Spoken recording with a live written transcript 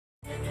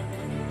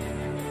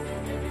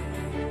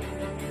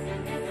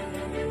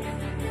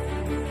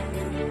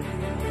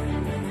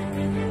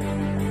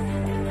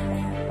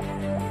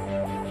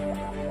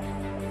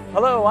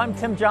Hello, I'm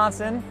Tim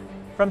Johnson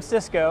from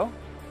Cisco,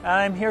 and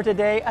I'm here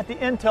today at the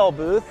Intel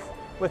booth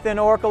within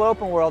Oracle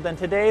OpenWorld. And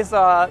today's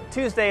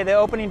Tuesday, the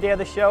opening day of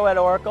the show at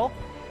Oracle.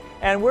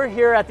 And we're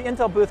here at the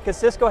Intel booth because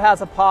Cisco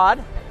has a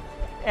pod,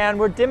 and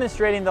we're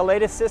demonstrating the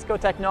latest Cisco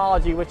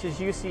technology, which is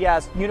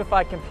UCS,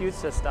 Unified Compute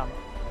System.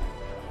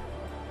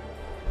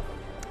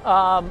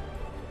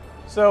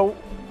 So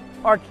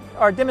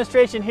our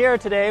demonstration here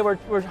today, we're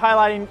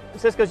highlighting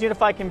Cisco's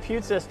Unified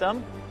Compute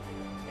System.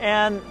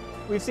 And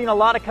we've seen a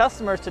lot of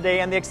customers today,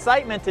 and the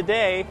excitement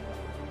today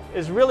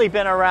has really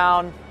been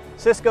around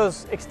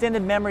Cisco's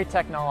extended memory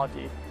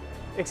technology.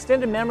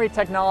 Extended memory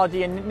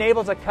technology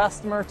enables a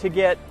customer to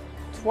get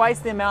twice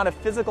the amount of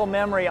physical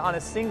memory on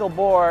a single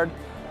board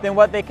than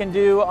what they can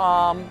do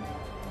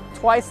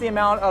twice the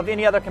amount of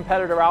any other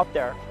competitor out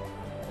there.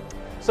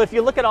 So if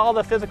you look at all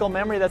the physical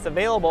memory that's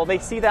available, they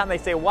see that and they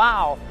say,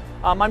 wow,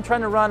 I'm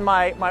trying to run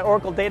my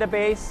Oracle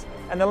database,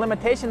 and the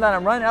limitation that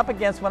I'm running up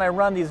against when I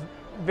run these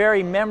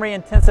very memory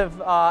intensive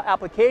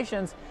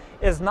applications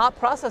is not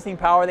processing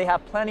power. They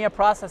have plenty of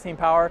processing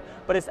power,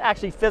 but it's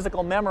actually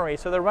physical memory.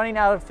 So they're running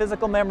out of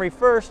physical memory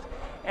first,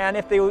 and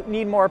if they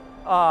need more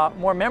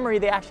memory,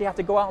 they actually have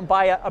to go out and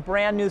buy a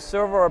brand new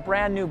server or a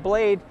brand new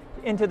blade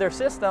into their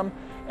system,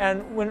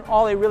 and when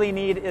all they really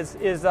need is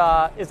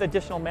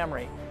additional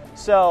memory.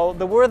 So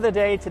the word of the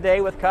day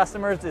today with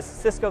customers is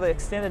Cisco, the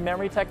extended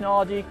memory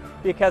technology,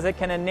 because it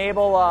can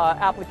enable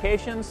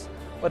applications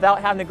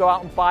without having to go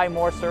out and buy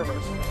more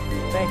servers.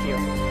 Thank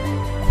you.